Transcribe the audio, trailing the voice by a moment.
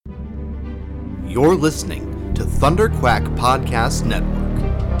You're listening to Thunderquack Podcast Network.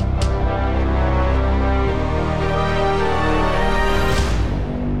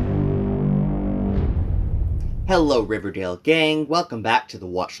 Hello, Riverdale gang. Welcome back to the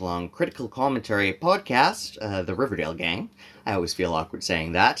Watch-Along Critical Commentary Podcast, the Riverdale gang. I always feel awkward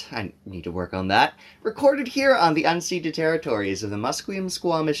saying that. I need to work on that. Recorded here on the unceded territories of the Musqueam,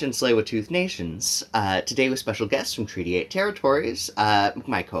 Squamish, and Tsleil-Waututh Nations. Today with special guests from Treaty 8 territories,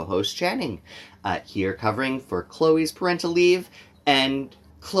 my co-host Channing, here covering for Chloe's parental leave, and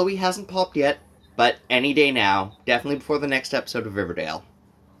Chloe hasn't popped yet, but any day now, definitely before the next episode of Riverdale.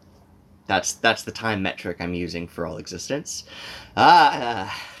 That's the time metric I'm using for all existence. Anyway,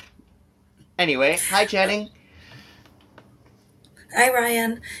 hi Channing. Hi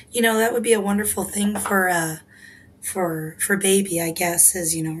Ryan. That would be a wonderful thing for baby, I guess,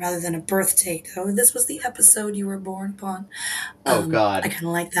 is rather than a birth date. Oh, this was the episode you were born upon. Oh God, I kind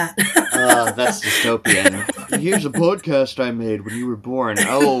of like that. That's dystopian. Here's a podcast I made when you were born.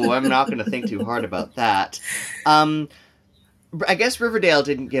 Oh, I'm not going to think too hard about that. I guess Riverdale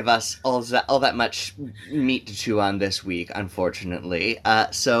didn't give us all that much meat to chew on this week, unfortunately.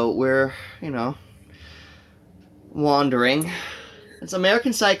 So we're, wandering. It's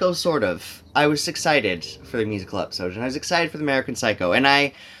American Psycho, sort of. I was excited for the musical episode, and I was excited for the American Psycho, and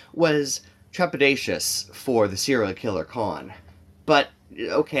I was trepidatious for the serial killer con. But,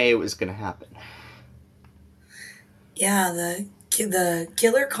 okay, it was gonna happen. Yeah, the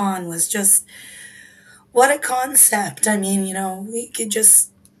killer con was just... what a concept. I mean, we could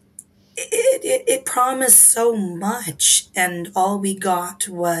just... It promised so much, and all we got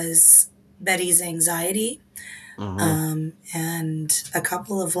was Betty's anxiety. Mm-hmm. And a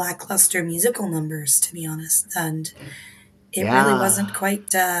couple of lackluster musical numbers, to be honest. And it really wasn't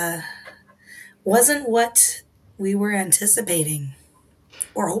quite... wasn't what we were anticipating.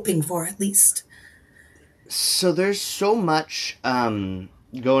 Or hoping for, at least. So there's so much... going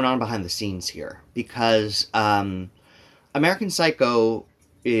on behind the scenes here, because American Psycho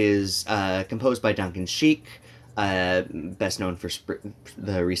is composed by Duncan Sheik, best known for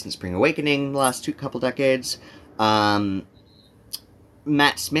the recent Spring Awakening the last couple decades.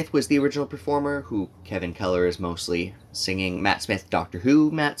 Matt Smith was the original performer, who Kevin Keller is mostly singing. Matt Smith, Doctor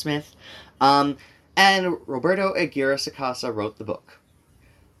Who Matt Smith. And Roberto Aguirre Sacasa wrote the book.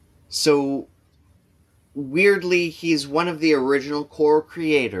 So... weirdly, he's one of the original core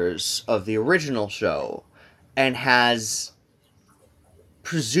creators of the original show, and has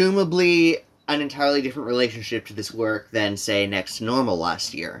presumably an entirely different relationship to this work than, say, Next to Normal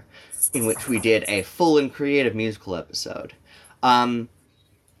last year, in which we did a full and creative musical episode. I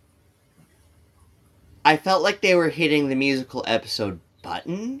felt like they were hitting the musical episode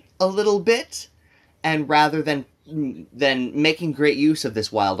button a little bit, and rather than making great use of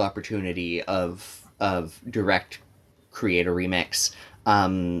this wild opportunity of direct creator remix, a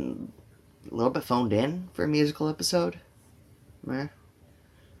little bit phoned in for a musical episode. We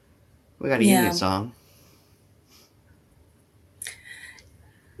got a Union song.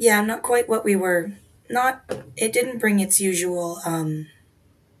 Yeah, not quite what we were... it didn't bring its usual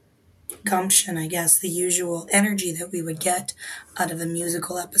gumption, I guess, the usual energy that we would get out of a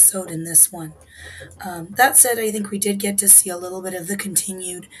musical episode in this one. That said, I think we did get to see a little bit of the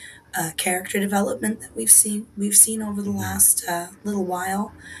continued character development that we've seen over the last little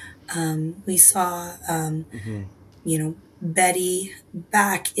while. We saw, Betty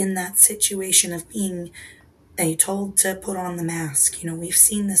back in that situation of being told to put on the mask. We've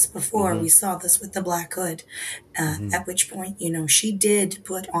seen this before. We saw this with the Black Hood, at which point, she did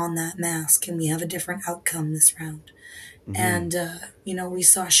put on that mask, and we have a different outcome this round. And, we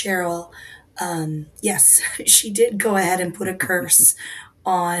saw Cheryl. Yes, she did go ahead and put a curse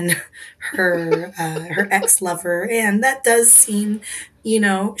on her ex-lover, and that does seem,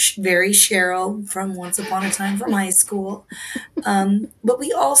 very Cheryl from Once Upon a Time from high school. But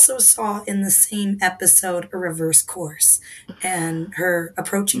we also saw in the same episode a reverse course, and her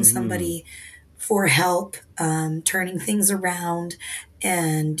approaching somebody for help, turning things around,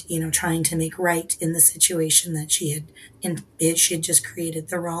 and trying to make right in the situation that she had just created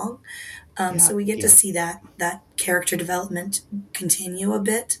the wrong. So we get to see that character development continue a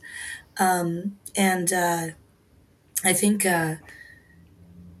bit. And I think,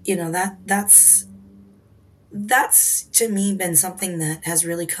 that's to me been something that has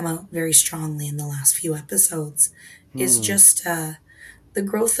really come out very strongly in the last few episodes, is just the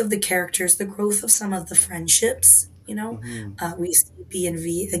growth of the characters, the growth of some of the friendships. We see B and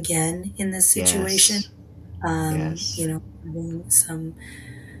V again in this situation. Having some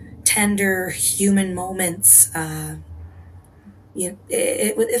tender human moments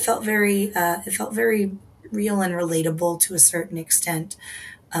it felt very real and relatable to a certain extent,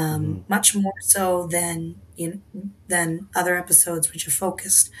 Hmm. much more so than other episodes which have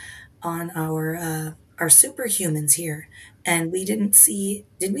focused on our superhumans here. And we didn't see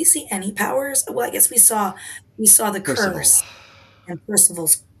did we see any powers? Well, I guess we saw the Percival. curse and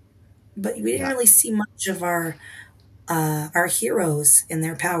Percival's, but we didn't Yeah. really see much of our heroes and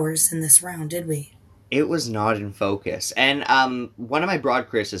their powers in this round, did we? It was not in focus, and one of my broad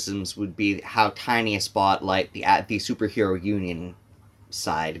criticisms would be how tiny a spotlight the superhero union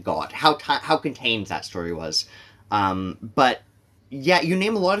side got, how contained that story was. But yeah, you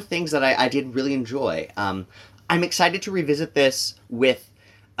name a lot of things that I did really enjoy. I'm excited to revisit this with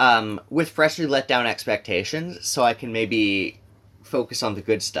freshly let down expectations, so I can maybe focus on the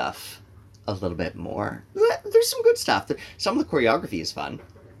good stuff a little bit more. There's some good stuff. Some of the choreography is fun.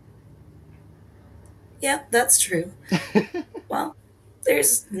 Yeah, that's true. Well,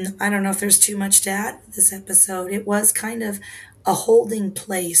 I don't know if there's too much to add with this episode. It was kind of a holding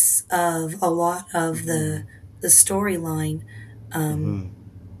place of a lot of Hmm. the storyline. Um,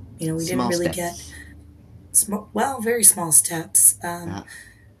 Hmm. we didn't Small really get steps. very small steps. Yeah.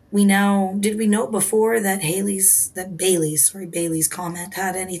 Did we know before that Bailey's comment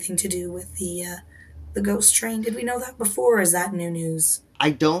had anything to do with the ghost train? Did we know that before, or is that new news? I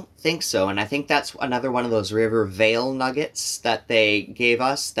don't think so, and I think that's another one of those Riverdale nuggets that they gave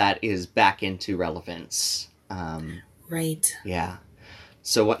us that is back into relevance. Right. Yeah.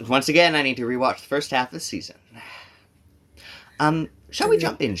 So once again, I need to rewatch the first half of the season. Shall we Agreed.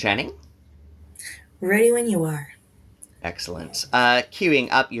 jump in, Channing? Ready when you are. Excellent. Queuing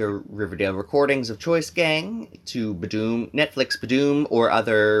up your Riverdale recordings of choice, gang, to Badoom, Netflix Badoom, or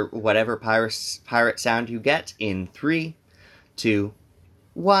other whatever pirate sound you get in 3, 2,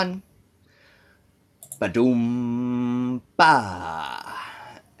 1. Badoom ba.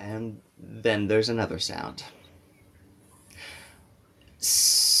 And then there's another sound.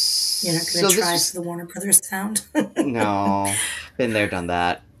 You're not going So to this try was for the Warner Brothers sound. no, been there, done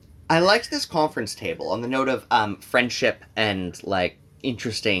that. I liked this conference table on the note of friendship and like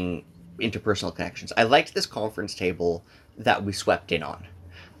interesting interpersonal connections. I liked this conference table that we swept in on.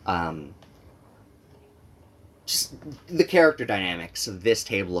 Um, just the character dynamics of this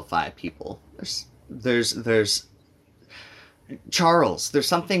table of 5 people. There's Charles. There's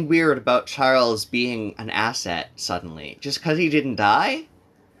something weird about Charles being an asset suddenly, just because he didn't die.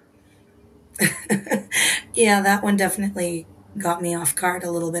 Yeah, that one definitely got me off guard a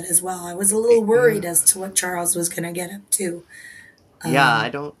little bit as well. I was a little Yeah, worried as to what Charles was going to get up to. yeah, I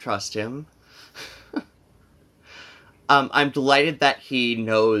Um, don't trust him. I'm delighted that he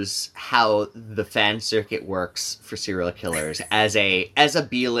knows how the fan circuit works for serial killers as a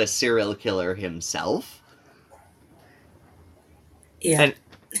B-list serial killer himself. yeah, And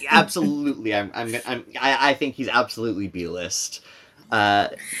absolutely, I think he's absolutely B-list.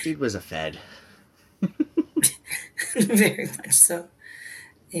 Dude was a Fed. very much so.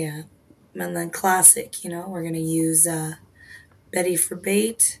 Yeah. And then classic, we're going to use Betty for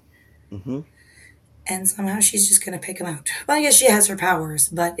bait, Mm-hmm. and somehow she's just going to pick him out. Well, I guess she has her powers,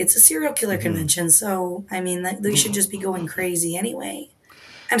 but it's a serial killer Mm-hmm. convention, so I mean, they should just be going crazy anyway.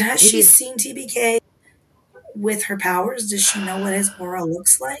 And has It she is seen TBK with her powers? Does she know what his aura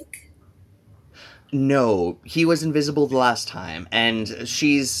looks like? no. He was invisible the last time, and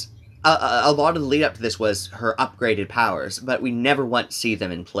she's a lot of the lead up to this was her upgraded powers, but we never once see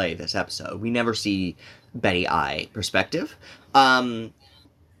them in play this episode. We never see Betty I perspective. Um,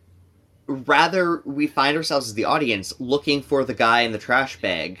 Rather, we find ourselves as the audience looking for the guy in the trash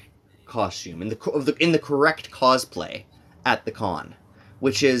bag costume in the correct cosplay at the con,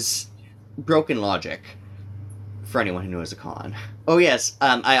 which is broken logic for anyone who knows a con. Oh yes,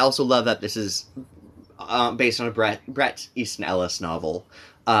 I also love that this is based on a Bret Easton Ellis novel.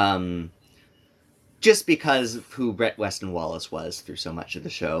 Um, just because of who Bret Weston Wallace was through so much of the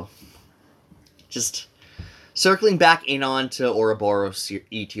show. Just circling back in onto Ouroboros,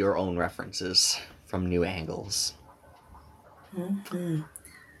 eat your own references from new angles. Hmm.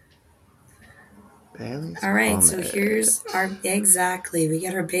 Bailey's All right, so Comet. here's our exactly. We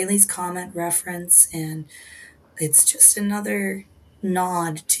get our Bailey's comment reference, and it's just another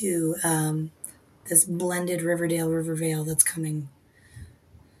nod to this blended Riverdale that's coming.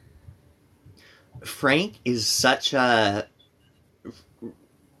 Frank is such a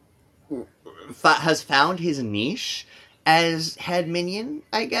has found his niche as head minion,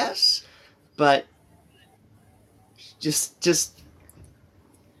 I guess, but just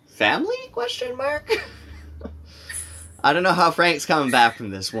family question mark. I don't know how Frank's coming back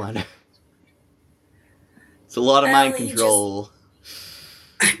from this one. It's a lot of Well, mind control.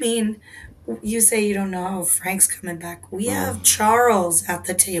 I mean, you say you don't know how Frank's coming back. We have Oh. Charles at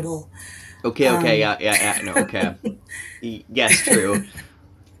the table. Okay, Um, yeah, no, okay. Yes, true.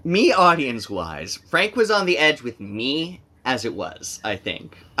 Me, audience-wise, Frank was on the edge with me as it was, I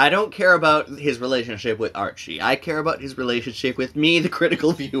think. I don't care about his relationship with Archie. I care about his relationship with me, the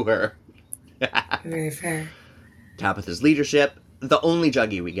critical viewer. Very fair. Tabitha's leadership, the only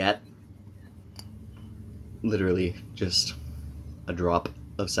Juggy we get. Literally, just a drop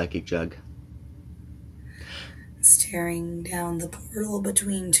of psychic jug. Staring down the portal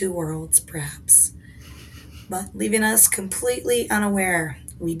between two worlds, perhaps. But leaving us completely unaware.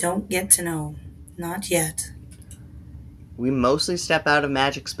 We don't get to know. Not yet. We mostly step out of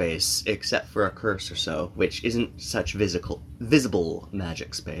magic space, except for a curse or so, which isn't such visible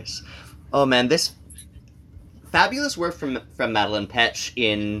magic space. Oh man, this fabulous work from Madeline Petch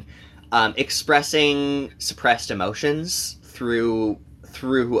in expressing suppressed emotions through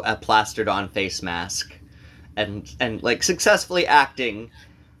a plastered on face mask, and like successfully acting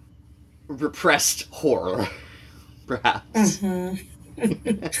repressed horror, perhaps. Mm-hmm.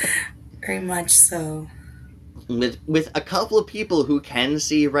 Very much so. With a couple of people who can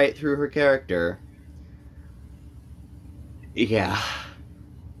see right through her character. Yeah.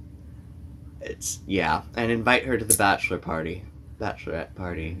 And invite her to the bachelorette party,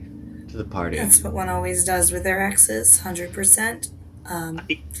 to the party. That's what one always does with their exes, 100%.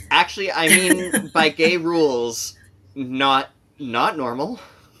 Actually, I mean, by gay rules, not normal.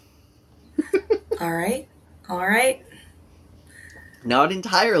 All right. All right. Not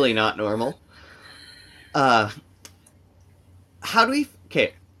entirely not normal. How do we...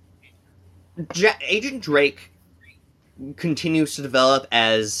 Okay. Agent Drake continues to develop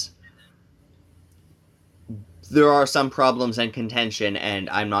as there are some problems and contention, and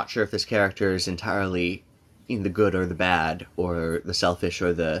I'm not sure if this character is entirely in the good or the bad, or the selfish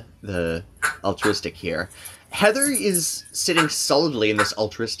or the altruistic here. Heather is sitting solidly in this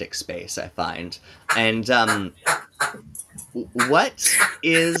altruistic space, I find. And, what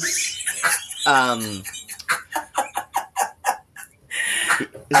is, is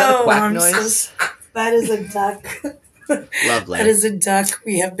that a quack noise? That is a duck. Lovely. That is a duck.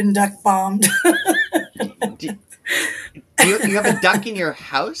 We have been duck bombed. You have a duck in your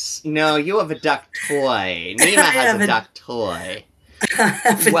house? No, you have a duck toy. Nima has a duck toy.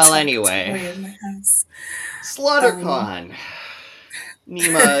 Well, anyway. SlaughterCon.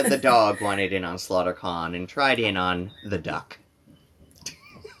 Nima, the dog, wanted in on SlaughterCon and tried in on the duck.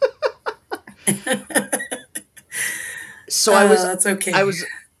 So that's okay. I was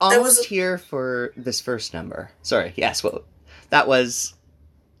almost here for this first number. Sorry, yes, well, that was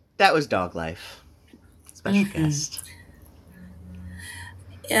Dog Life. Special guest.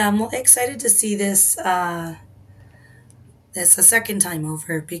 Yeah, I'm excited to see this this a second time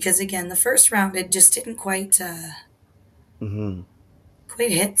over, because again, the first round it just didn't quite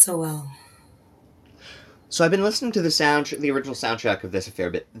quite hit so well. So I've been listening to the original soundtrack of this a fair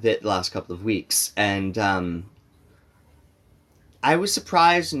bit the last couple of weeks, and I was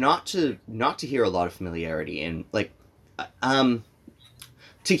surprised not to hear a lot of familiarity in, like,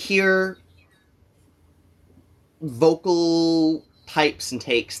 to hear vocal types and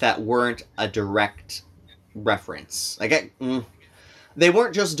takes that weren't a direct reference. Like, they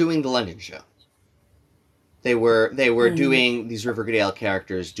weren't just doing the London show. They were doing these Riverdale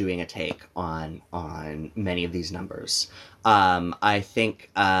characters doing a take on many of these numbers. I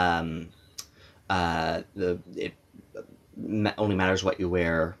think it only matters what you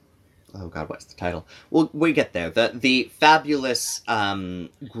wear. Oh God, what's the title? Well, we get there. The fabulous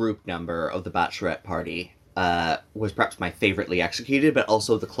group number of the Bachelorette Party was perhaps my favoritely executed, but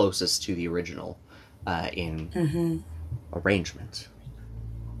also the closest to the original in arrangement.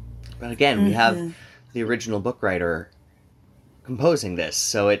 But again, we have the original book writer composing this,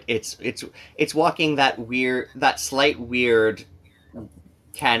 so it's walking that slight weird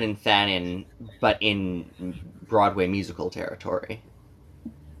canon fanon, but in Broadway musical territory.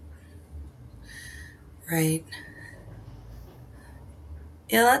 Right.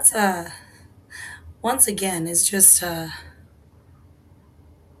 Yeah, that's once again is just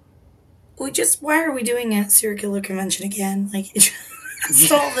why are we doing a circular convention again? Like,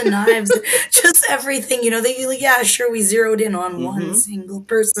 just all the knives, just everything, yeah, sure, we zeroed in on one single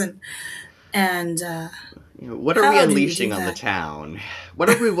person, and what are we unleashing on the town? What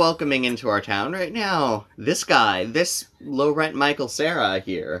are we welcoming into our town right now? This guy, this low-rent Michael Cera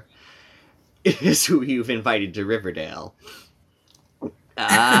here, is who you've invited to Riverdale.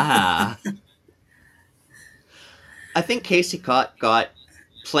 I think Casey got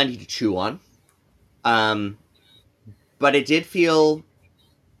plenty to chew on. But it did feel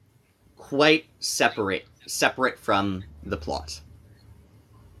quite separate from the plot.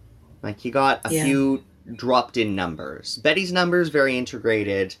 Like, you got a few dropped in numbers. Betty's numbers very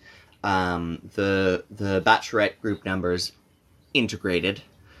integrated. The Bachelorette group numbers integrated.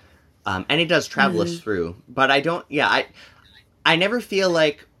 And it does travel us through. But I don't. Yeah, I never feel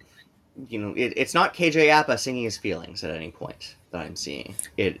like, you know, it's not KJ Apa singing his feelings at any point that I'm seeing.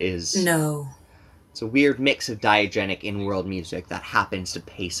 It is. No. It's a weird mix of diegetic in-world music that happens to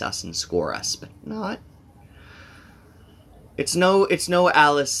pace us and score us, but not. It's no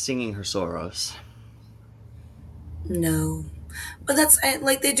Alice singing her sorrows. No. But that's,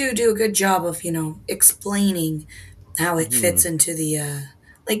 like, they do a good job of, you know, explaining how it fits into the,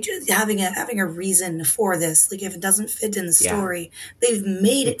 like, just having a reason for this. Like, if it doesn't fit in the story, they've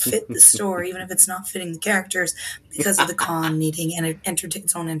made it fit the story, even if it's not fitting the characters, because of the con needing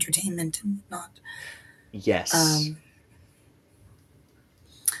its own entertainment and whatnot. Yes.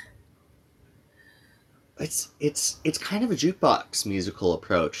 It's kind of a jukebox musical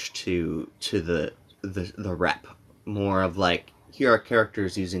approach to the rep. More of like, here are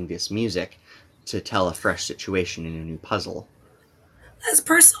characters using this music to tell a fresh situation in a new puzzle. Has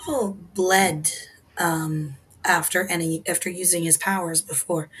Percival bled after using his powers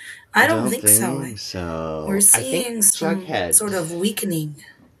before? I don't think so. We're seeing some Jughead, sort of weakening.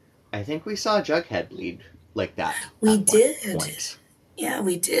 I think we saw Jughead bleed like that. We did. Point. Yeah,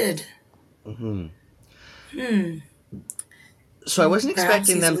 we did. So I wasn't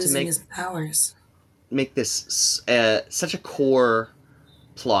expecting them to make his powers. Make this such a core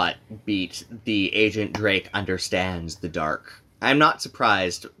plot beat. The Agent Drake understands the dark. I'm not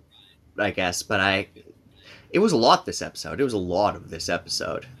surprised, I guess, but it was a lot this episode. It was a lot of this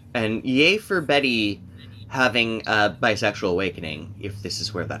episode. And yay for Betty having a bisexual awakening, if this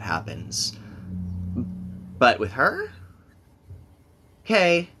is where that happens. But with her?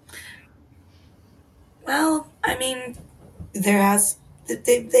 Okay. Well, I mean,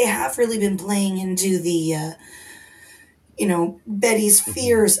 they have really been playing into the, you know, Betty's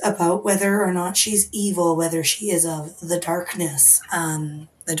fears about whether or not she's evil, whether she is of the darkness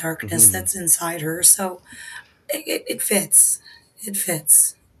that's inside her. So it fits. It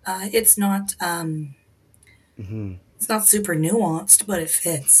fits. It's not it's not super nuanced, but it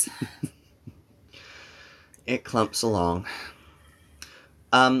fits. It clumps along.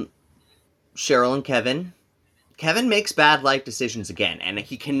 Cheryl and Kevin. Kevin makes bad life decisions again, and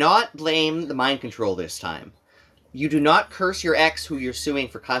he cannot blame the mind control this time. You do not curse your ex who you're suing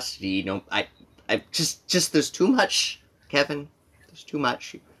for custody. No, I just there's too much, Kevin. There's too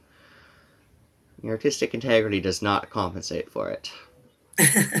much. Your artistic integrity does not compensate for it.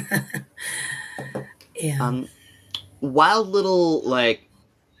 Yeah. Wild little, like,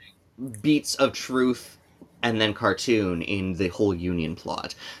 beats of truth and then cartoon in the whole Union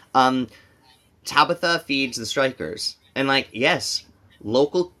plot. Tabitha feeds the strikers. And, like, yes,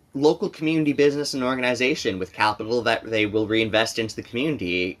 local community business and organization with capital that they will reinvest into the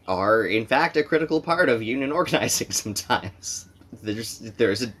community are, in fact, a critical part of union organizing sometimes.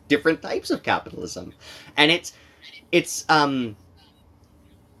 There's different types of capitalism. And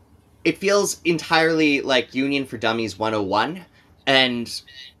it feels entirely like Union for Dummies 101, and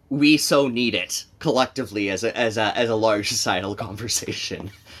we so need it collectively as a large societal conversation.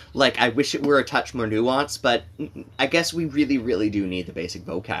 Like, I wish it were a touch more nuanced, but I guess we really, really do need the basic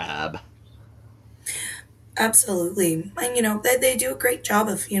vocab. Absolutely. And, you know, they do a great job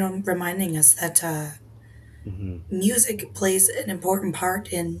of, you know, reminding us that music plays an important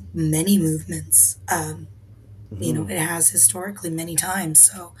part in many movements. You know, it has historically many times.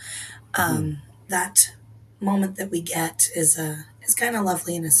 So that moment that we get is kind of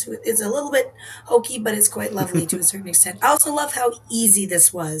lovely, and it's a little bit hokey, but it's quite lovely to a certain extent. I also love how easy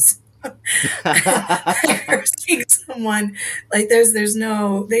this was. You're seeing someone like there's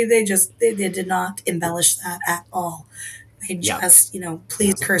no they did not embellish that at all. They just, you know,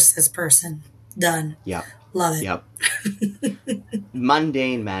 please curse this person. Done. Yep. Love it. Yep.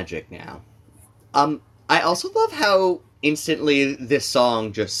 Mundane magic now. I also love how instantly this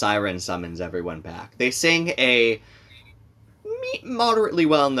song just siren summons everyone back. They sing a moderately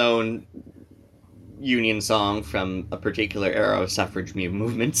well-known Union song from a particular era of suffrage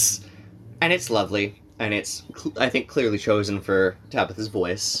movements, and it's lovely, and it's, I think, clearly chosen for Tabitha's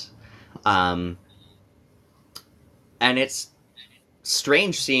voice. And it's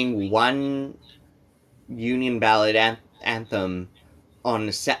strange seeing one Union ballad anthem on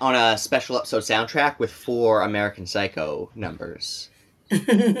a special episode soundtrack with 4 American Psycho numbers.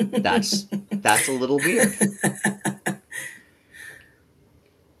 That's a little weird.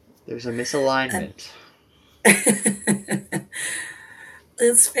 There's a misalignment.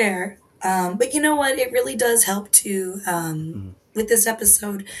 It's fair. But you know what? It really does help to Mm. with this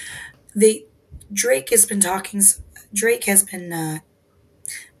episode. They Drake has been talking. Drake has been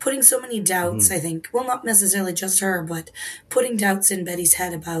putting so many doubts. Mm. I think, well, not necessarily just her, but putting doubts in Betty's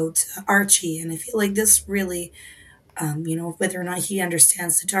head about Archie. And I feel like this really, whether or not he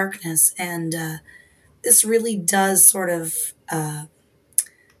understands the darkness, and this really does sort of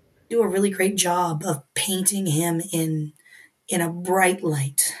do a really great job of painting him in a bright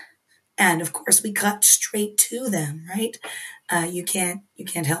light. And of course, we cut straight to them, right? You can't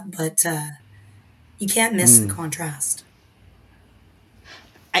help but you can't miss the Mm. contrast.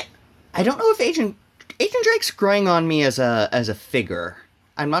 I I don't know if Agent Drake's growing on me as a figure.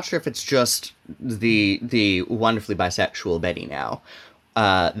 I'm not sure if it's just the wonderfully bisexual Betty now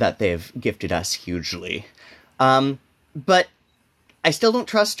that they've gifted us hugely, but I still don't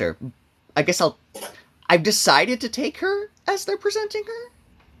trust her. I guess I've decided to take her as they're presenting her.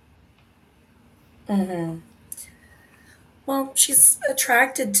 Hmm. Well, she's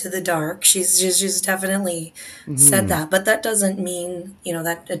attracted to the dark. She's definitely said Hmm. that, but that doesn't mean,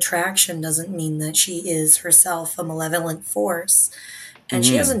 that attraction doesn't mean that she is herself a malevolent force. And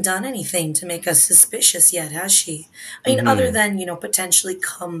she Hmm. hasn't done anything to make us suspicious yet, has she? I mean, other Hmm. than, potentially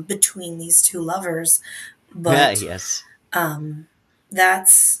come between these two lovers. Yeah. But Yes.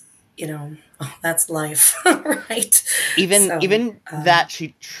 that's, that's life, right? So, Even that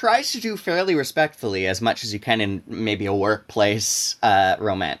she tries to do fairly respectfully as much as you can in maybe a workplace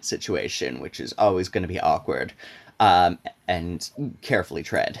romance situation, which is always going to be awkward, and carefully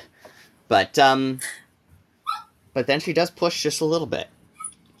tread. But but then she does push just a little bit.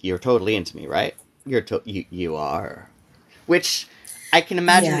 You're totally into me, right? You are, which I can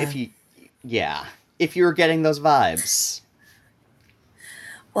imagine yeah. if you, yeah, if you were getting those vibes.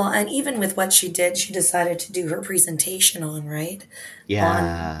 Well, and even with what she did, she decided to do her presentation on, right? On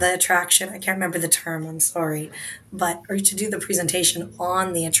Yeah. the attraction. I can't remember the term, I'm sorry. But, or to do the presentation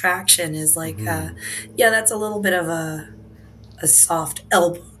on the attraction is like, Hmm. yeah, that's a little bit of a soft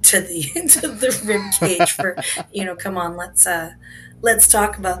elbow to the to the rib cage for, come on, let's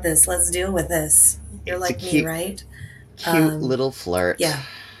talk about this. Let's deal with this. You're It's a like me, cute, right? cute little flirt. Yeah.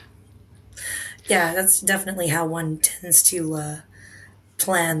 Yeah, that's definitely how one tends to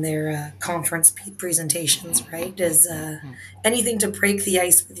plan their conference presentations, right? Is anything to break the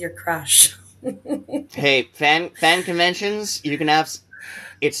ice with your crush. Hey, fan conventions, you can have.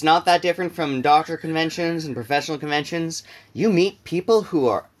 It's not that different from doctor conventions and professional conventions. You meet people who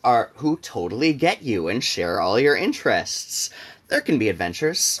are who totally get you and share all your interests. There can be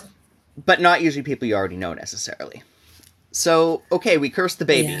adventures, but not usually people you already know necessarily. So, okay, we curse the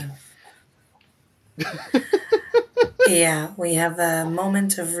baby. Yeah. Yeah, we have a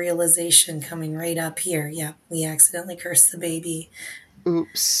moment of realization coming right up here. Yeah, we accidentally cursed the baby.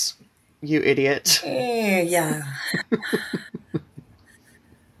 Oops, you idiot. Yeah.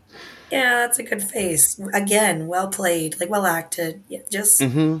 Yeah, that's a good face. Again, well played, like well acted. Yeah, just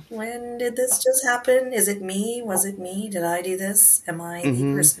Mm-hmm. when did this just happen? Is it me? Was it me? Did I do this? Am I the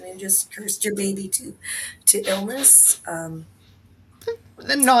Mm-hmm. person who just cursed your baby to illness?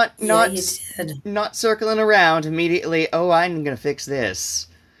 Then Yeah, you did. not circling around immediately. Oh, I'm gonna fix this.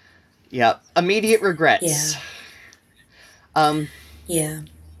 Yep, immediate regrets. Yeah, Um, yeah,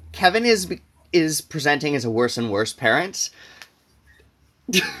 Kevin is presenting as a worse and worse parent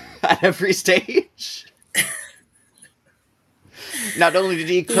at every stage. Not only did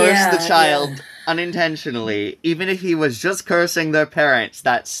he curse the yeah. child unintentionally, even if he was just cursing their parents,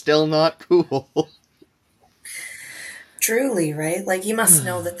 that's still not cool. Truly, right? Like you must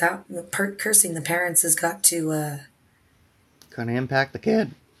know that cursing the parents has got to, Gonna impact the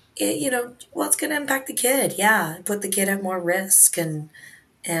kid. well, it's going to impact the kid. Yeah, put the kid at more risk, and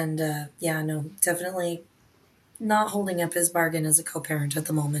yeah, no, definitely not holding up his bargain as a co-parent at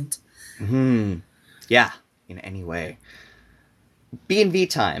the moment. Hmm. Yeah, in any way. B&V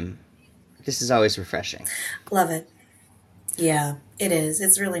time. This is always refreshing. Love it. Yeah, it is.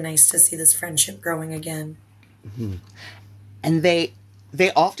 It's really nice to see this friendship growing again. And they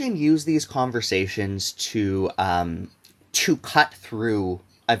often use these conversations to cut through.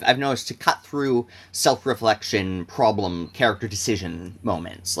 I've noticed to cut through self-reflection, problem, character decision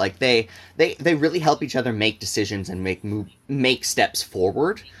moments. Like they really help each other make decisions and make steps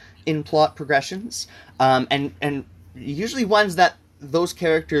forward in plot progressions. And usually ones that those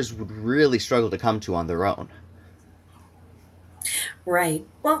characters would really struggle to come to on their own. Right.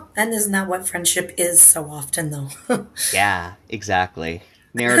 Well, and isn't that what friendship is so often, though? Yeah, exactly.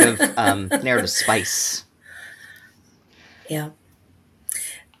 Narrative spice. Yeah.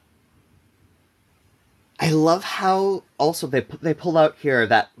 I love how also they pull out here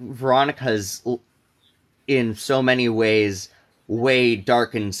that Veronica's in so many ways way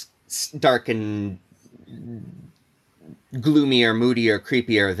dark and gloomier, moodier,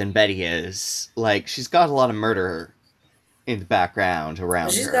 creepier than Betty is. Like, she's got a lot of murder in the background But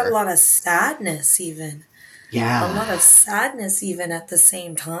around she's got a her. lot of sadness, even. A Yeah. lot of sadness, even at the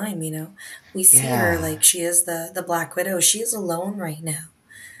same time, you know. We see her Yeah. like she is the Black Widow. She is alone right now.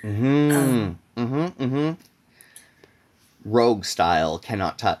 Mm-hmm. Um, Mm-hmm. Mm-hmm. Rogue style,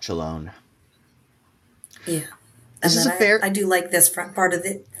 cannot touch alone. yeah. This And is then a fair. I do like this front part of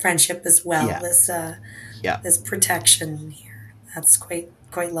the friendship as well. Yeah. Yeah. This protection here. That's quite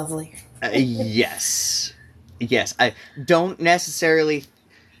lovely. Yes. Yes. I don't necessarily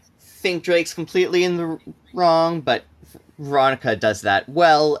think Drake's completely in the wrong, but Veronica does that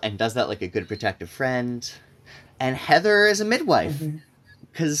well and does that like a good protective friend. And Heather is a midwife, Hmm.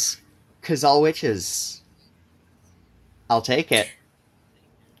 cause all witches. I'll take it.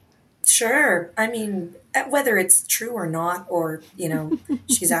 Sure. I mean, whether it's true or not, or, you know,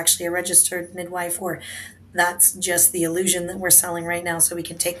 she's actually a registered midwife, or that's just the illusion that we're selling right now so we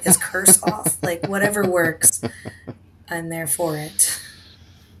can take this curse off. Like, whatever works, I'm there for it.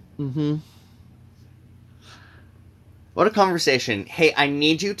 Mm-hmm. What a conversation. Hey, I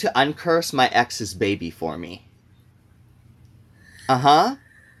need you to uncurse my ex's baby for me. Uh-huh.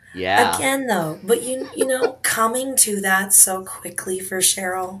 Yeah. Again, though, but you know, coming to that so quickly for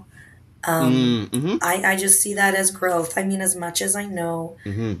Cheryl, Mm-hmm. I just see that as growth. I mean, as much as I know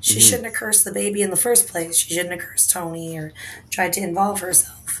Mm-hmm. she Mm-hmm. shouldn't have cursed the baby in the first place, she shouldn't have cursed Tony or tried to involve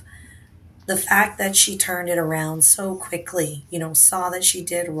herself. The fact that she turned it around so quickly, you know, saw that she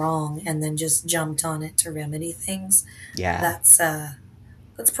did wrong and then just jumped on it to remedy things, Yeah. that's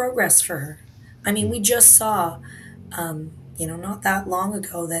progress for her. I mean, we just saw, you know, not that long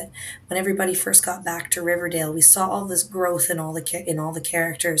ago that when everybody first got back to Riverdale, we saw all this growth in in all the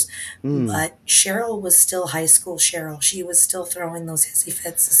characters. Mm. But Cheryl was still high school Cheryl. She was still throwing those hissy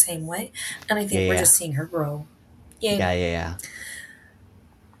fits the same way, and I Yeah, think we're yeah. just seeing her grow. Yay! Yeah, yeah, yeah.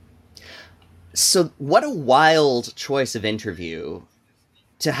 So, what a wild choice of interview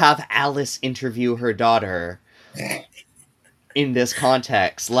to have Alice interview her daughter in this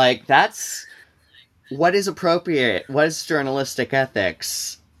context. Like, that's what is appropriate, what is journalistic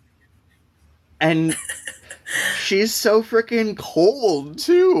ethics. And she's so freaking cold,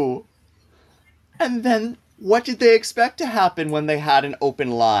 too. And then, what did they expect to happen when they had an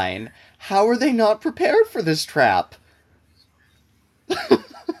open line? How are they not prepared for this trap?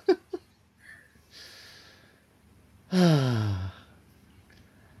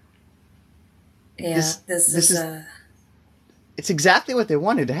 Yeah, this this this is is it's exactly what they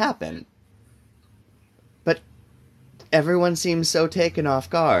wanted to happen. But everyone seems so taken off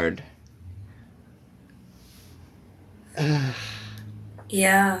guard.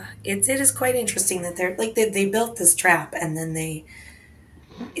 yeah. It is quite interesting that they're like they built this trap and then they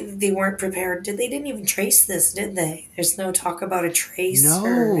weren't prepared. They didn't even trace this, did they? There's no talk about a trace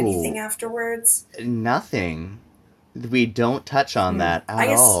or anything No, afterwards. nothing. We don't touch on that I at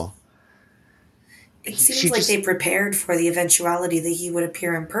guess all. it She seems like just they prepared for the eventuality that he would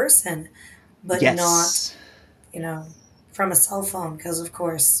appear in person, but not, yes. you know, from a cell phone, because of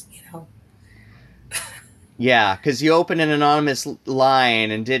course, you know. Yeah, because you opened an anonymous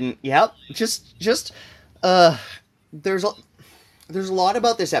line and didn't. Yep, just. Uh, there's a there's a lot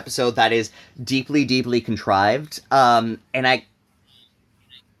about this episode that is deeply, deeply contrived. And I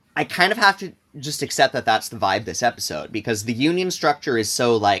kind of have to just accept that that's the vibe this episode because the union structure is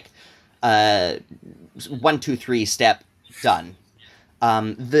so like, uh, 1, 2, 3 step done.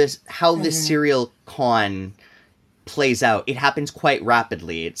 This how this Hmm. serial con plays out. It happens quite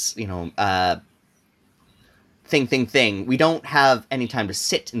rapidly. It's thing. We don't have any time to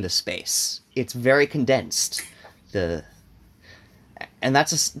sit in the space. It's very condensed. The and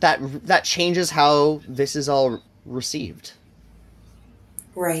that changes how this is all received.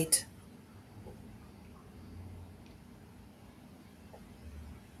 Right.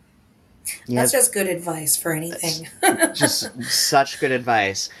 Yeah, That's just good advice for anything. just such good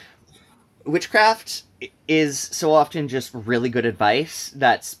advice. Witchcraft is so often just really good advice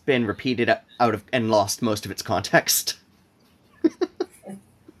that's been repeated out of and lost most of its context.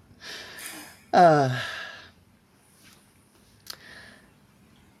 uh,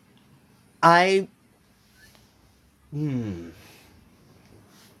 I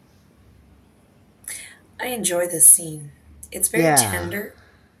I enjoy this scene. It's very yeah tender,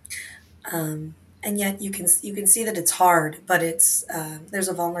 and yet you can see that it's hard, but it's there's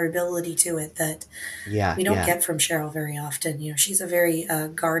a vulnerability to it that yeah we don't yeah get from Cheryl very often. You know, she's a very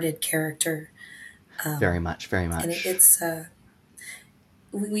guarded character, Very much, very And much. it's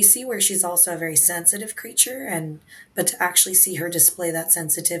we see where she's also a very sensitive creature, but to actually see her display that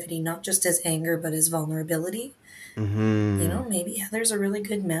sensitivity, not just as anger, but as vulnerability, Mm-hmm. maybe Heather's a really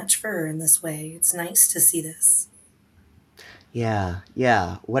good match for her in this way. It's nice to see this. Yeah.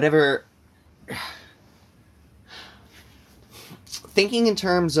 Whatever. Thinking in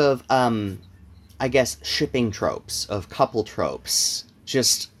terms of, I guess, shipping tropes, of couple tropes,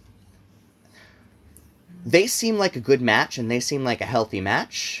 just. They seem like a good match and they seem like a healthy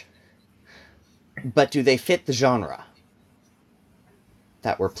match, but do they fit the genre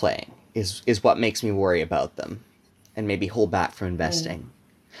that we're playing? Is what makes me worry about them and maybe hold back from Mm. investing.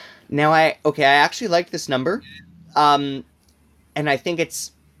 Now, I actually like this number, um, and I think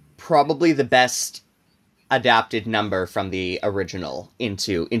it's probably the best adapted number from the original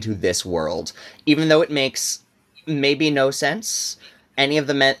into this world, even though it makes maybe no sense. Any of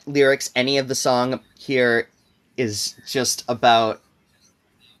the lyrics, any of the song here is just about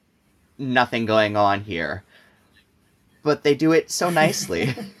nothing going on here, but they do it so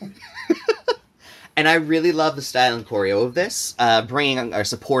nicely. And I really love the style and choreo of this, bringing our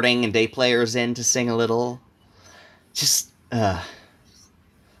supporting and day players in to sing a little. Just, Mm-hmm.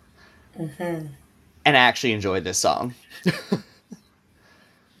 and I actually enjoyed this song.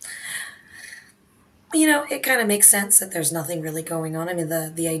 It kind of makes sense that there's nothing really going on. I mean,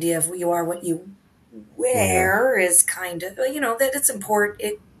 the idea of you are what you Yeah. wear is kind of, that it's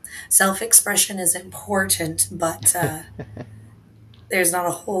important. Self-expression is important, but there's not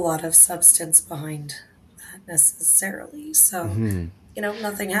a whole lot of substance behind that necessarily. So, Mm-hmm.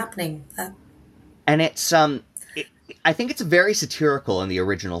 nothing happening. And it, I think it's very satirical in the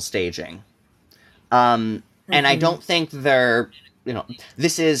original staging. And I Mm-hmm. don't think they're,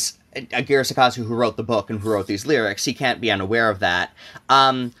 this is Aguirre Sakazu who wrote the book and who wrote these lyrics. He can't be unaware of that.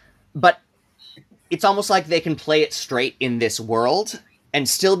 But it's almost like they can play it straight in this world and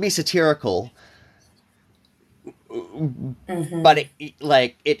still be satirical, but Mm-hmm.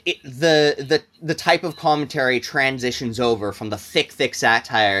 the type of commentary transitions over from the thick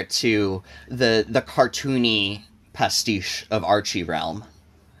satire to the cartoony pastiche of Archie realm.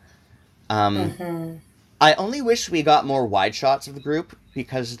 Um, Mm-hmm. I only wish we got more wide shots of the group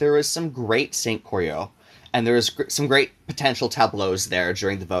because there was some great sync choreo, and there was some great potential tableaus there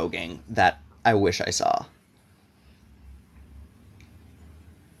during the voguing that I wish I saw.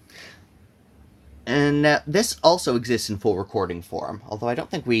 And this also exists in full recording form, although I don't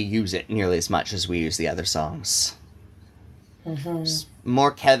think we use it nearly as much as we use the other songs. Mm-hmm. Just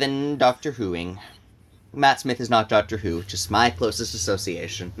more Kevin Doctor Whoing. Matt Smith is not Doctor Who, just my closest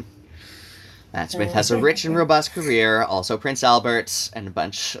association. Matt Smith has a rich and robust career, also Prince Albert, and a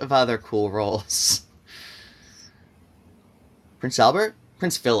bunch of other cool roles. Prince Albert?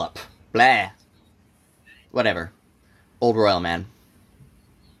 Prince Philip. Blah. Whatever. Old Royal Man.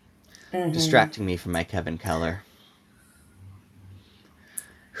 Mm-hmm. Distracting me from my Kevin Keller.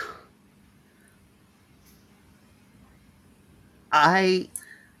 I.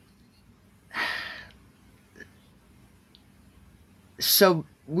 So,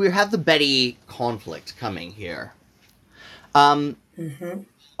 we have the Betty conflict coming here. Mm-hmm.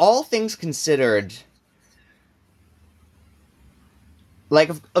 All things considered, like,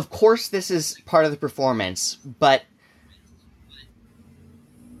 of course this is part of the performance, but,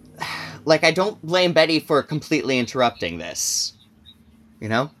 like, I don't blame Betty for completely interrupting this. You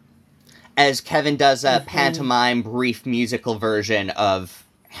know? As Kevin does a Mm-hmm. pantomime, brief musical version of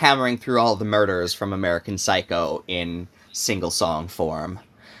hammering through all the murders from American Psycho in single song form.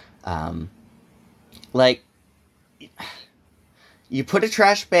 Um, like, you put a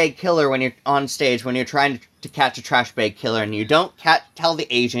trash bag killer when you're on stage, when you're trying to catch a trash bag killer, and you don't tell the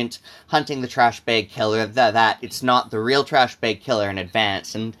agent hunting the trash bag killer that it's not the real trash bag killer in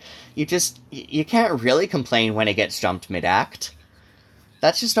advance, and you can't really complain when it gets jumped mid-act.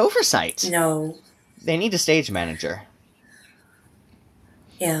 That's just oversight. No. They need a stage manager.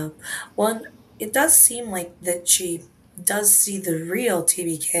 Yeah. One, it does seem like that she does see the real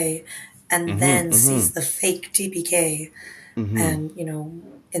TBK and Mm-hmm, then mm-hmm, sees the fake TBK. mm-hmm. And,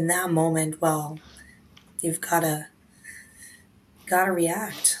 in that moment, well, you've gotta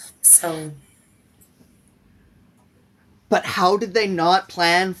react. So, But how did they not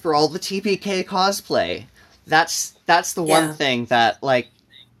plan for all the TPK cosplay? That's the one yeah. thing that, like,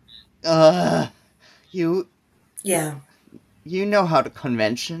 uh, you Yeah. you know how to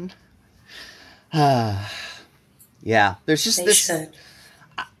convention. Yeah, there's just They this. should.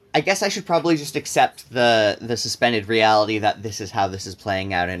 I guess I should probably just accept the suspended reality that this is how this is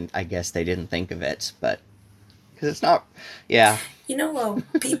playing out, and I guess they didn't think of it, but Because it's not, yeah.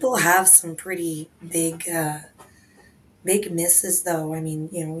 People have some pretty big misses, though. I mean,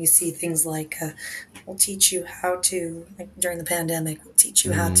 we see things like, we'll teach you how to, like during the pandemic, we'll teach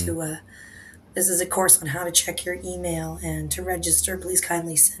you how to, this is a course on how to check your email, and to register, please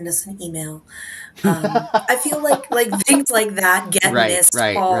kindly send us an email. I feel like things like that get missed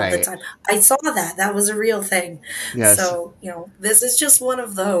all the time. I saw that. That was a real thing. Yes. So, this is just one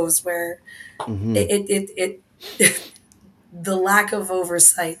of those where it the lack of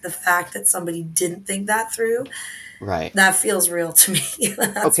oversight, the fact that somebody didn't think that through, right, that feels real to me.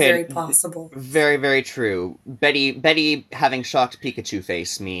 That's very possible. Very, very true. Betty having shocked Pikachu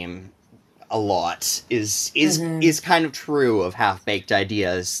face meme a lot is kind of true of half-baked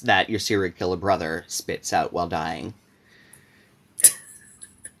ideas that your serial killer brother spits out while dying.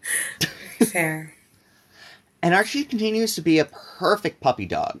 Fair. And Archie continues to be a perfect puppy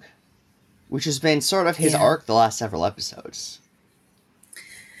dog, which has been sort of his arc the last several episodes.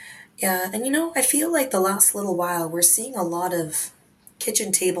 Yeah, and I feel like the last little while we're seeing a lot of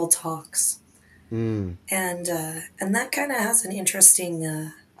kitchen table talks. And that kind of has an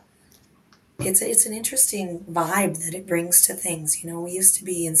interesting it's an interesting vibe that it brings to things. We used to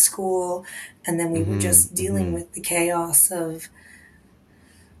be in school, and then we were just dealing with the chaos of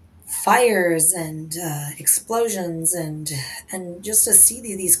fires and explosions, and just to see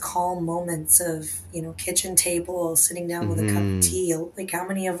these calm moments of kitchen table, sitting down with a cup of tea. Like, how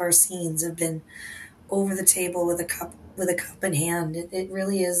many of our scenes have been over the table with a cup in hand? It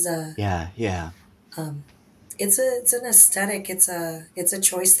really is it's an aesthetic. It's a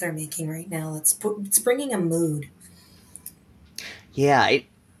choice they're making right now. It's bringing a mood. Yeah,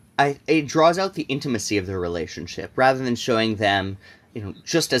 it draws out the intimacy of their relationship rather than showing them,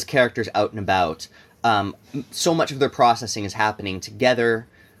 just as characters out and about. So much of their processing is happening together,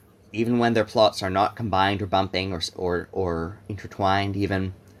 even when their plots are not combined or bumping or intertwined.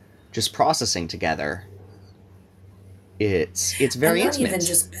 Even just processing together. It's very intimate. Even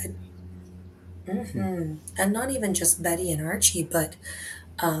just and not even just Betty and Archie, but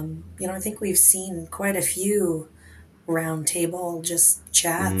I think we've seen quite a few round table just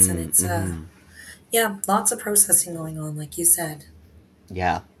chats, and it's lots of processing going on, like you said.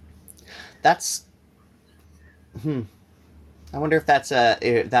 Yeah, that's. I wonder if that's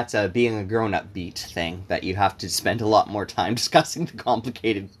a being a grown-up beat thing, that you have to spend a lot more time discussing the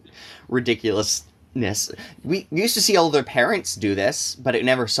complicated ridiculousness. We used to see all their parents do this, but it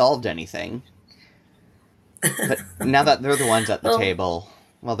never solved anything. But now that they're the ones at the table,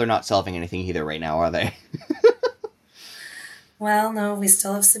 well, they're not solving anything either right now, are they? Well, no, we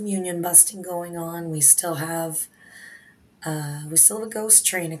still have some union busting going on. We still have a ghost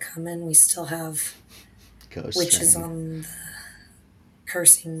train a-coming. We still have witches on the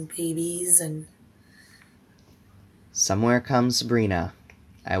cursing babies, and somewhere comes Sabrina.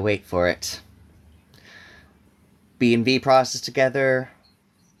 I wait for it. B&V process together.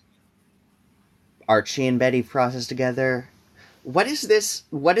 Archie and Betty process together. What is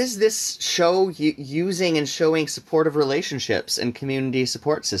this show using and showing supportive relationships and community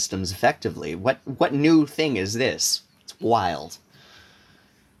support systems effectively? What new thing is this? It's wild.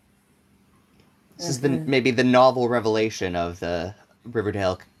 This is maybe the novel revelation of the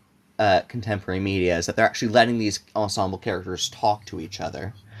Riverdale contemporary media, is that they're actually letting these ensemble characters talk to each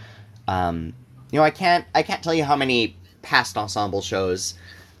other. I can't tell you how many past ensemble shows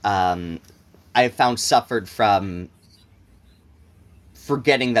I've found suffered from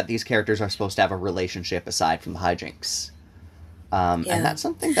forgetting that these characters are supposed to have a relationship aside from the hijinks. And that's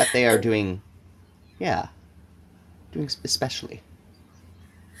something that they are doing especially.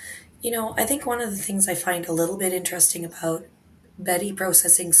 I think one of the things I find a little bit interesting about Betty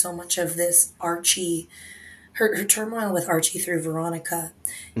processing so much of this Archie, her turmoil with Archie through Veronica,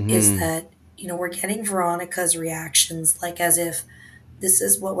 is that, we're getting Veronica's reactions, like as if this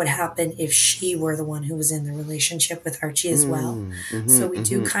is what would happen if she were the one who was in the relationship with Archie as well. So we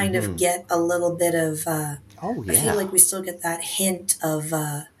do kind of get a little bit of, I feel like we still get that hint of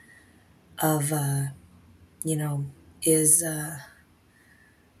is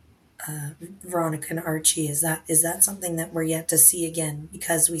Veronica and Archie, is that something that we're yet to see again?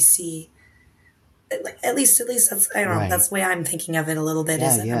 Because we see, at least that's, I don't know, that's the way I'm thinking of it a little bit,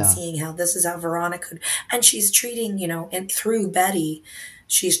 is that I'm seeing how this is how Veronica, and she's treating, and through Betty,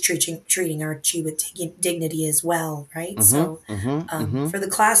 she's treating Archie with dignity as well, right? For the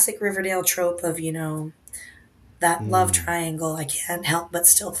classic Riverdale trope of, that love triangle, I can't help but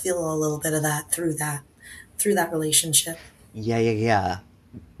still feel a little bit of that through that relationship. Yeah.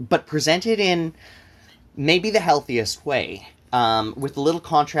 But presented in maybe the healthiest way. With a little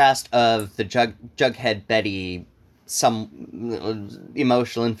contrast of the Jughead Betty some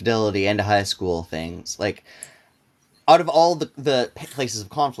emotional infidelity, end of high school things. Like, out of all the places of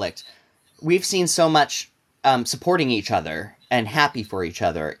conflict, we've seen so much supporting each other and happy for each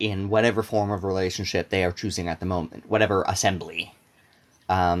other in whatever form of relationship they are choosing at the moment, whatever assembly.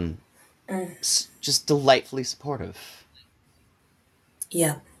 Just delightfully supportive.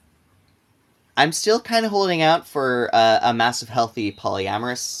 Yeah. I'm still kind of holding out for a massive, healthy,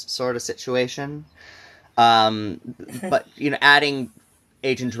 polyamorous sort of situation. But, adding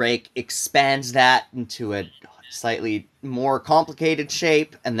Agent Drake expands that into a slightly more complicated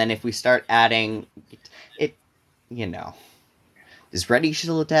shape, and then if we start adding it, is Reddy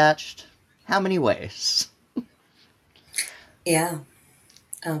still attached? How many ways? Yeah,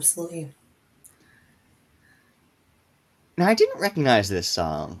 absolutely. Now, I didn't recognize this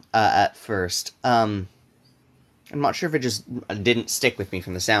song at first. I'm not sure if it just didn't stick with me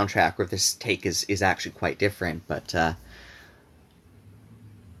from the soundtrack, or if this take is actually quite different, but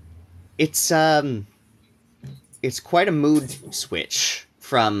it's quite a mood switch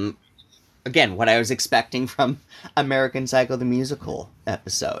from, again, what I was expecting from American Psycho the Musical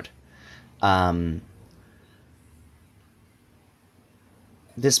episode.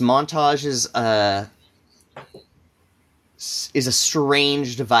 This montage is a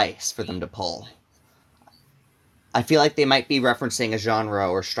strange device for them to pull. I feel like they might be referencing a genre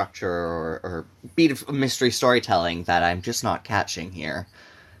or structure or beat of mystery storytelling that I'm just not catching here.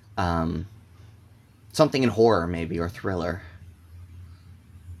 Something in horror, maybe, or thriller.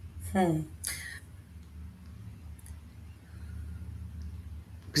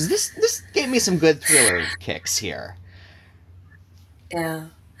 Because this gave me some good thriller kicks here. Yeah.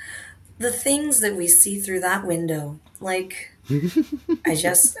 The things that we see through that window, like, I'm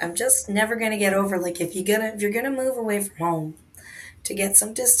just never gonna get over, like, if you're gonna move away from home to get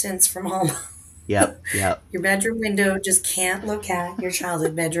some distance from home, Yep. your bedroom window just can't look at your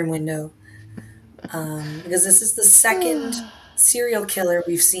childhood bedroom window. Because this is the second serial killer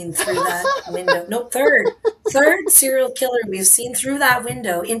we've seen through that window. No, third serial killer we've seen through that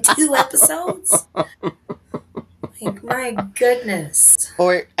window in 2 episodes. Like, my goodness.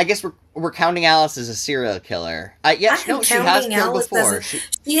 Or I guess we're counting Alice as a serial killer. She has killed Alice before.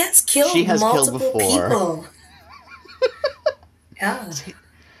 She has killed multiple people. Yeah.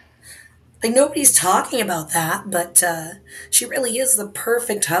 Like, nobody's talking about that, but she really is the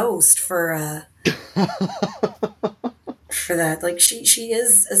perfect host for for that. Like, she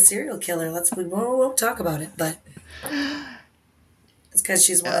is a serial killer. We won't talk about it, but it's because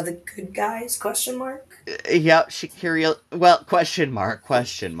she's one of the good guys? Question mark. Yeah, question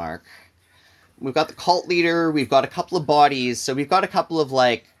mark. We've got the cult leader. We've got a couple of bodies. So we've got a couple of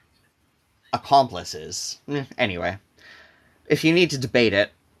accomplices. Anyway, if you need to debate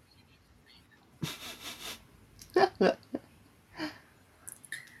it.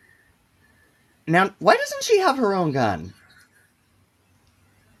 Now, why doesn't she have her own gun?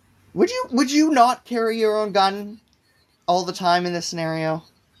 Would you not carry your own gun all the time in this scenario?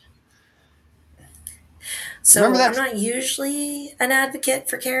 So I'm not usually an advocate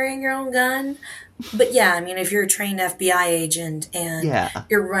for carrying your own gun, but yeah, I mean, if you're a trained FBI agent and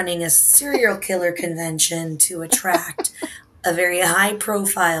you're running a serial killer convention to attract a very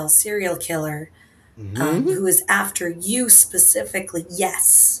high-profile serial killer who is after you specifically,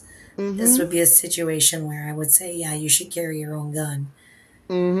 yes, this would be a situation where I would say, yeah, you should carry your own gun.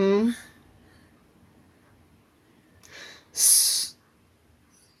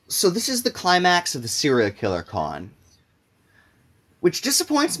 So this is the climax of the serial killer con, which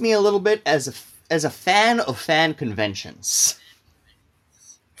disappoints me a little bit as a fan of fan conventions.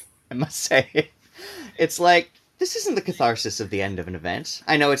 I must say, it's like, this isn't the catharsis of the end of an event.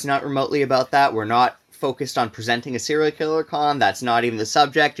 I know it's not remotely about that. We're not focused on presenting a serial killer con. That's not even the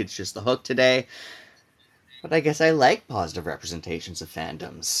subject. It's just the hook today. But I guess I like positive representations of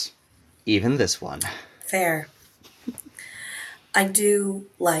fandoms. Even this one. Fair. I do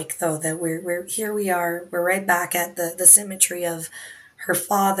like, though, that we're here. We're right back at the symmetry of her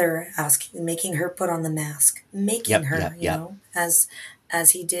father making her put on the mask,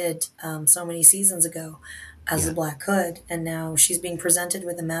 as he did so many seasons ago as the Black Hood, and now she's being presented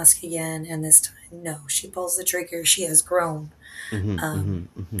with a mask again, and this time, no, she pulls the trigger. She has grown.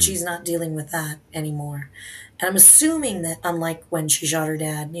 She's not dealing with that anymore. And I'm assuming that, unlike when she shot her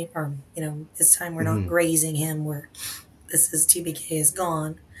dad, this time we're not grazing him, this is TBK is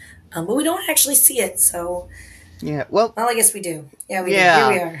gone. But we don't actually see it, so... Yeah, well... Well, I guess we do. Yeah, we do. Here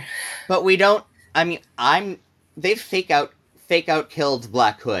we are. But we don't... I mean, they've fake out killed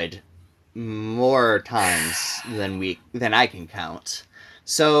Black Hood more times than I can count.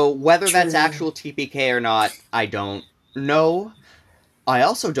 So whether that's True. actual TPK or not, I don't know. I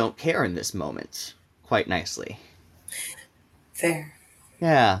also don't care in this moment, quite nicely. Fair.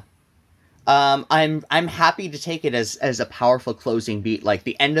 Yeah. I'm happy to take it as a powerful closing beat, like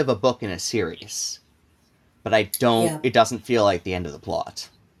the end of a book in a series. But I don't. Yeah. It doesn't feel like the end of the plot.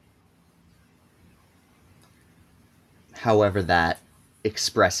 However, that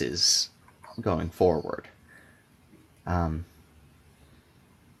expresses going forward.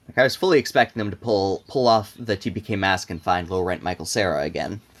 Like I was fully expecting them to pull off the TPK mask and find low rent Michael Cera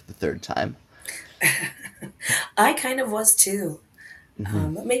again for the third time. I kind of was too.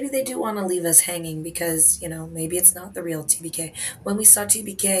 Mm-hmm. But maybe they do want to leave us hanging because, maybe it's not the real TBK. When we saw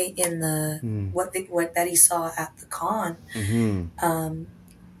TBK in the what Betty saw at the con, Mm-hmm.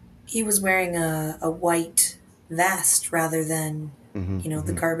 he was wearing a white vest rather than, Mm-hmm. the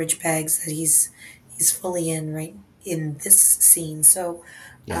Mm-hmm. garbage bags that he's fully in right in this scene. So,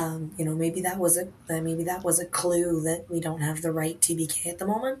 Yeah. maybe that was a clue that we don't have the right TBK at the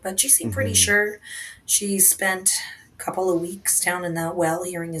moment. But she seemed pretty Mm-hmm. sure. She spent a couple of weeks down in that well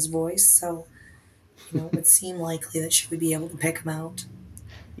hearing his voice, so it would seem likely that she would be able to pick him out.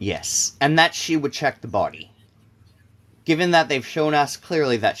 Yes, and that she would check the body. Given that they've shown us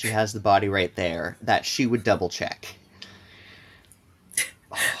clearly that she has the body right there, that she would double check.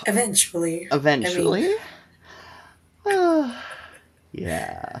 Eventually. Eventually?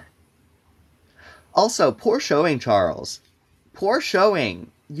 Yeah. Also, poor showing, Charles. Poor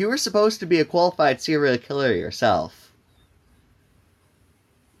showing. You were supposed to be a qualified serial killer yourself.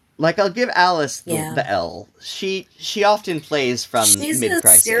 Like, I'll give Alice the L. She often plays from She's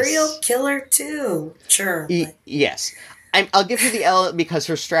mid-crisis. a serial killer too. Sure. Yes. I'll give her the L because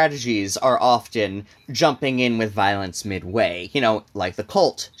her strategies are often jumping in with violence midway. Like the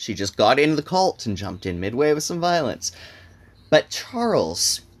cult. She just got into the cult and jumped in midway with some violence. But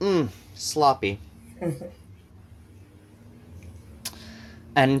Charles, sloppy.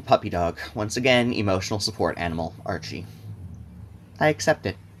 And puppy dog. Once again, emotional support animal, Archie. I accept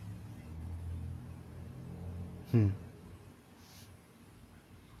it.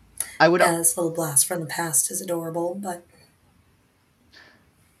 I would. This little blast from the past is adorable, but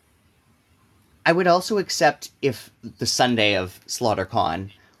I would also accept if the Sunday of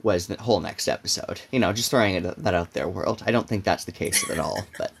SlaughterCon was the whole next episode. Just throwing that out there, world. I don't think that's the case at all,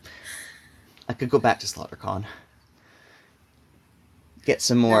 but I could go back to SlaughterCon. Get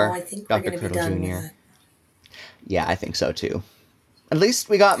some more no, I think Dr. we're Criddle done Jr. with that. Yeah, I think so too. At least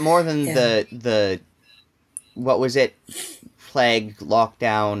we got more than the what was it? Plague,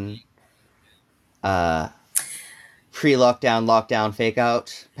 lockdown, pre-lockdown, lockdown, fake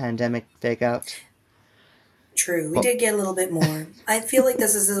out, pandemic, fake out. True, we did get a little bit more. I feel like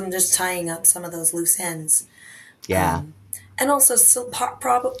this is them just tying up some of those loose ends. Yeah. And also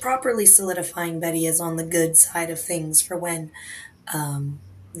properly solidifying Betty is on the good side of things for when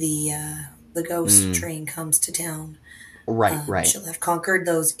the ghost train comes to town. Right. She'll have conquered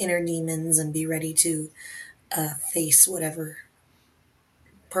those inner demons and be ready to face whatever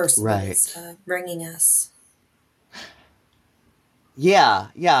person is bringing us. Yeah,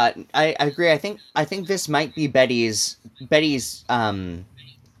 I agree. I think this might be Betty's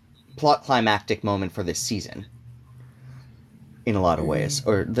plot climactic moment for this season. In a lot of ways,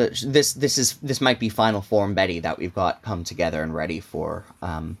 or this might be final form Betty that we've got come together and ready for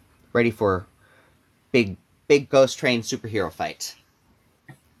big ghost train superhero fight.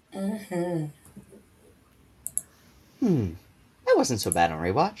 That wasn't so bad on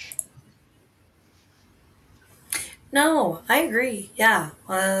rewatch. No, I agree. Yeah,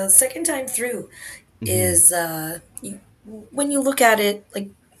 second time through is when you look at it, like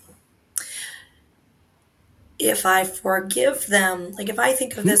if I forgive them, like if I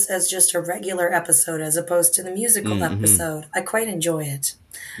think of this as just a regular episode as opposed to the musical episode, I quite enjoy it.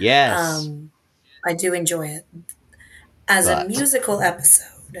 Yes. I do enjoy it. As a musical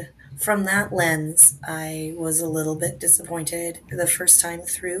episode, from that lens, I was a little bit disappointed the first time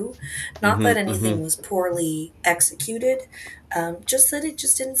through. Not that anything was poorly executed, just that it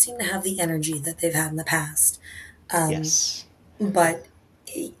just didn't seem to have the energy that they've had in the past. Yes. But,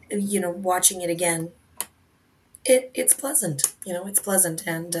 watching it again, it's pleasant. It's pleasant.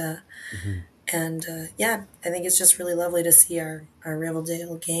 And, yeah, I think it's just really lovely to see our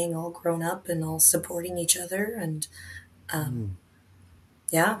Riverdale gang all grown up and all supporting each other. And,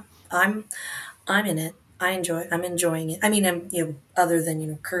 yeah, I'm in it. I'm enjoying it. I mean, other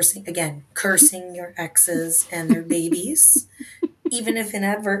than, cursing your exes and their babies, even if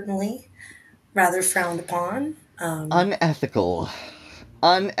inadvertently, rather frowned upon. Unethical.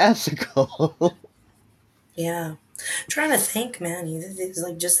 Yeah. Trying to think, man. It's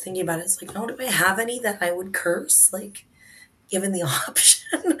like just thinking about it. It's like, no, do I have any that I would curse? Like, given the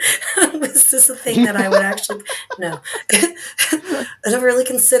option, is this a thing that I would actually? No, I never really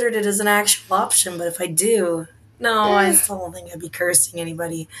considered it as an actual option. But if I do, no, I still don't think I'd be cursing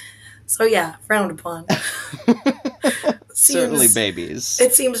anybody. So yeah, frowned upon. Certainly Seems babies.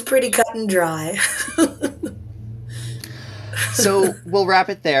 it seems pretty cut and dry. So we'll wrap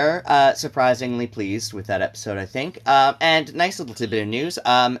it there. Surprisingly pleased with that episode, I think. And nice little tidbit of news.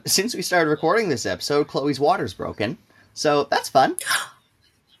 Since we started recording this episode, Chloe's water's broken. So that's fun.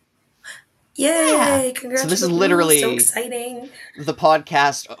 Yay! Yeah. Congratulations! So this is literally so exciting. The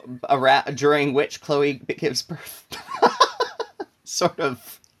podcast during which Chloe gives birth. Sort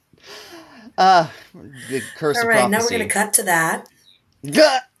of. The curse of All right, prophecy. now we're going to cut to that.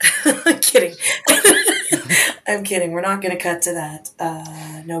 Gah! I'm kidding. I'm kidding. We're not going to cut to that.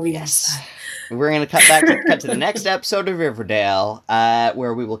 Nobody wants that. We're going to cut to the next episode of Riverdale,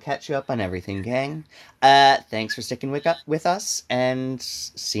 where we will catch you up on everything, gang. Thanks for sticking with us, and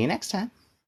see you next time.